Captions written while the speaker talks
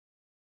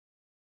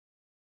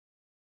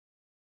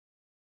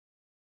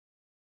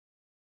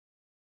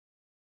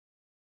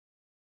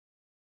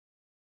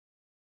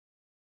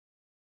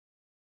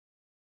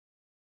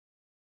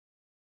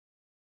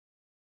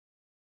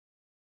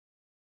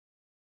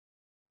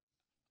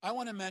I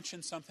want to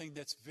mention something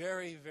that's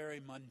very, very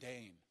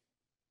mundane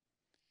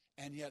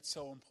and yet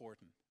so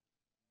important.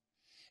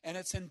 And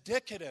it's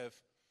indicative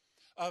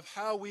of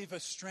how we've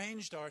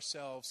estranged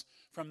ourselves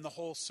from the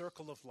whole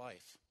circle of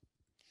life.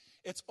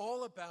 It's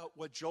all about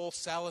what Joel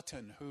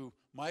Salatin, who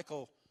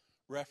Michael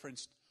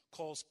referenced,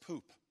 calls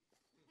poop.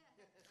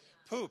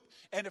 Poop.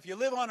 And if you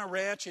live on a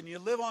ranch and you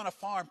live on a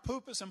farm,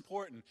 poop is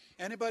important.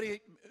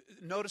 Anybody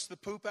notice the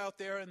poop out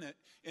there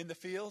in the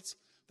fields?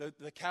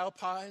 The cow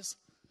pies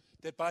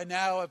that by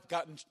now have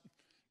gotten,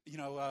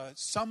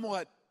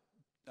 somewhat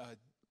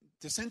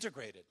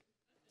disintegrated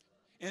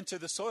into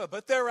the soil.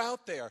 But they're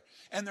out there,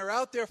 and they're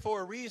out there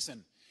for a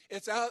reason.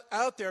 It's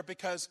out there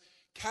because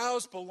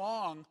cows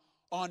belong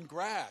on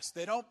grass.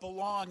 They don't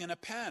belong in a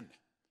pen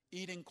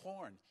eating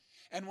corn.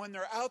 And when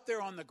they're out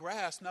there on the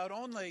grass, not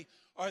only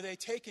are they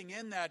taking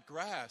in that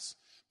grass,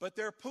 but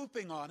they're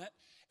pooping on it,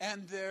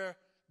 and they're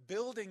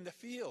building the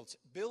fields,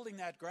 building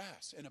that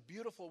grass in a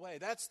beautiful way.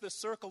 That's the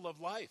circle of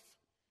life.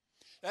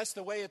 That's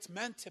the way it's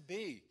meant to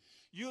be.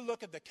 You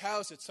look at the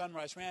cows at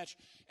Sunrise Ranch,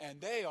 and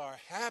they are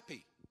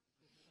happy.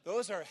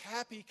 Those are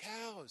happy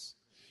cows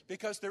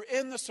because they're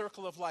in the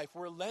circle of life.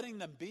 We're letting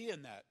them be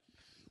in that.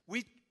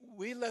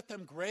 We let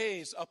them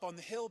graze up on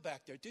the hill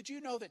back there. Did you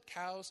know that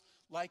cows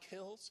like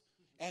hills?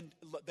 And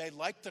they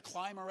like to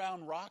climb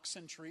around rocks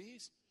and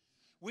trees?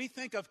 We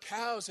think of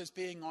cows as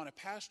being on a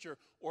pasture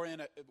or,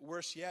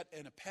 worse yet,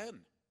 in a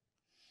pen.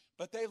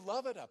 But they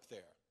love it up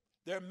there.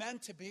 They're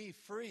meant to be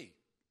free.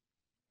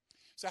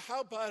 So how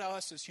about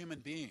us as human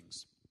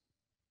beings?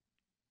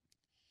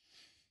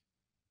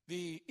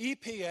 The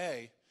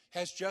EPA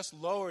has just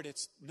lowered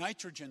its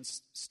nitrogen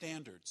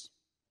standards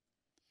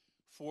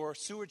for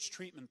sewage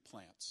treatment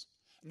plants.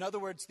 In other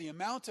words, the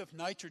amount of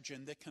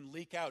nitrogen that can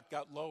leak out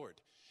got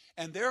lowered.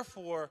 And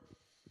therefore,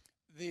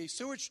 the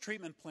sewage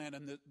treatment plant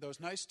and those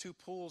nice two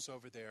pools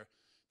over there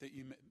that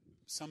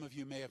some of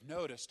you may have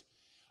noticed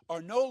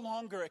are no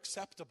longer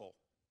acceptable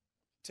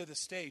to the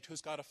state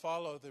who's got to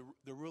follow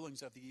the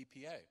rulings of the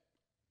EPA.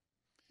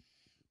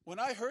 When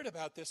I heard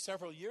about this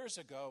several years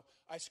ago,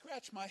 I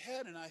scratched my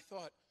head and I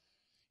thought,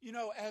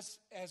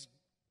 as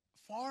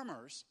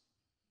farmers,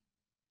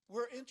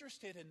 we're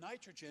interested in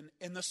nitrogen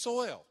in the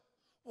soil.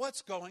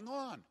 What's going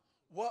on?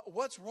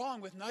 What's wrong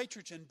with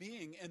nitrogen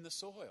being in the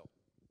soil?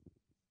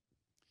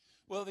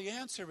 Well, the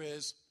answer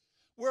is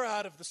we're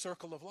out of the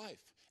circle of life,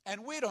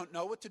 and we don't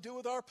know what to do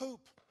with our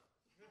poop.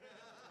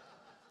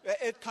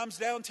 It comes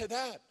down to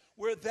that.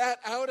 We're that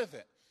out of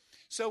it.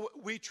 So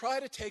we try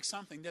to take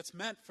something that's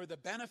meant for the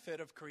benefit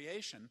of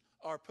creation,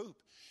 our poop,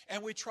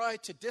 and we try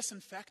to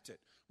disinfect it.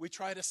 We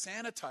try to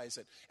sanitize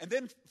it, and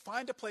then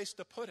find a place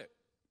to put it.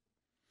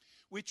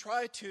 We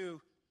try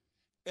to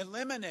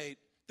eliminate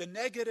the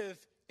negative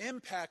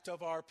impact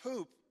of our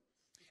poop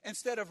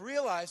instead of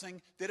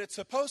realizing that it's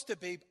supposed to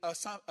be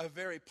a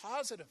very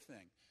positive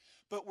thing.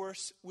 But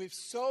we've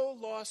so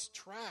lost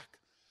track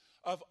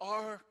of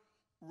our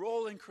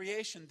role in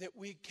creation that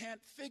we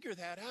can't figure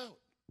that out.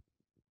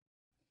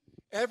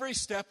 Every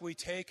step we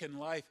take in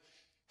life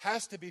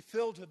has to be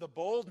filled with the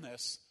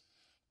boldness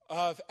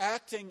of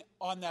acting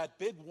on that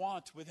big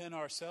want within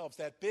ourselves,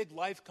 that big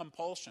life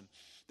compulsion,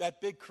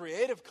 that big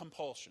creative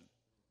compulsion.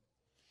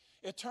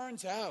 It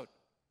turns out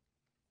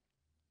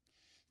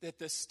that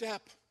the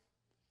step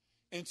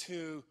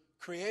into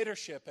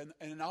creatorship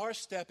and our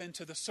step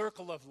into the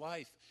circle of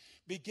life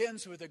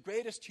begins with the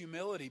greatest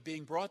humility,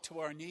 being brought to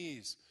our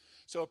knees.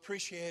 So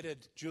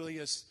appreciated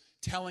Julia's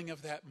telling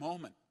of that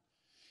moment.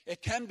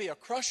 It can be a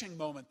crushing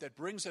moment that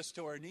brings us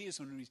to our knees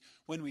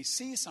when we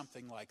see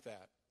something like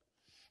that.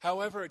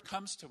 However it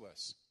comes to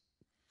us.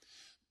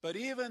 But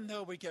even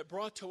though we get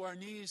brought to our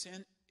knees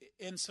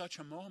in such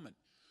a moment,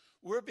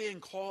 we're being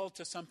called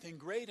to something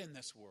great in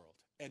this world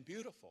and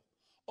beautiful.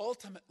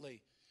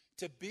 Ultimately,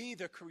 to be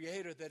the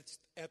creator that's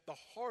at the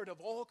heart of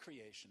all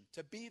creation,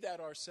 to be that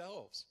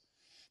ourselves.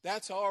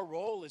 That's our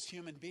role as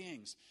human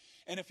beings.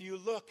 And if you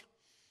look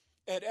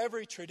at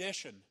every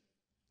tradition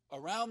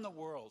around the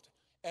world,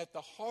 at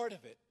the heart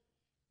of it,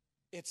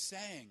 it's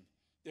saying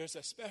there's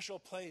a special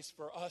place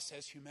for us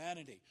as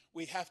humanity.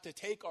 We have to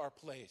take our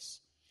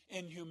place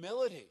in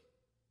humility.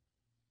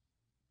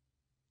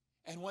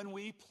 And when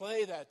we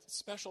play that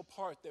special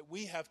part that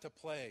we have to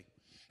play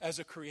as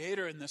a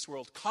creator in this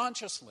world,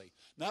 consciously,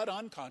 not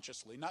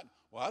unconsciously,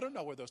 I don't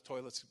know where those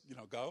toilets,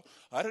 go.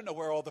 I don't know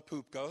where all the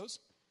poop goes,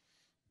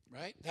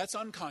 right? That's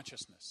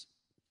unconsciousness.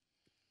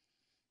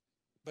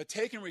 But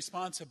taking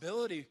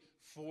responsibility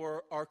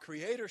for our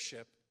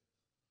creatorship,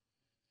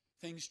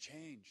 things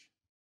change.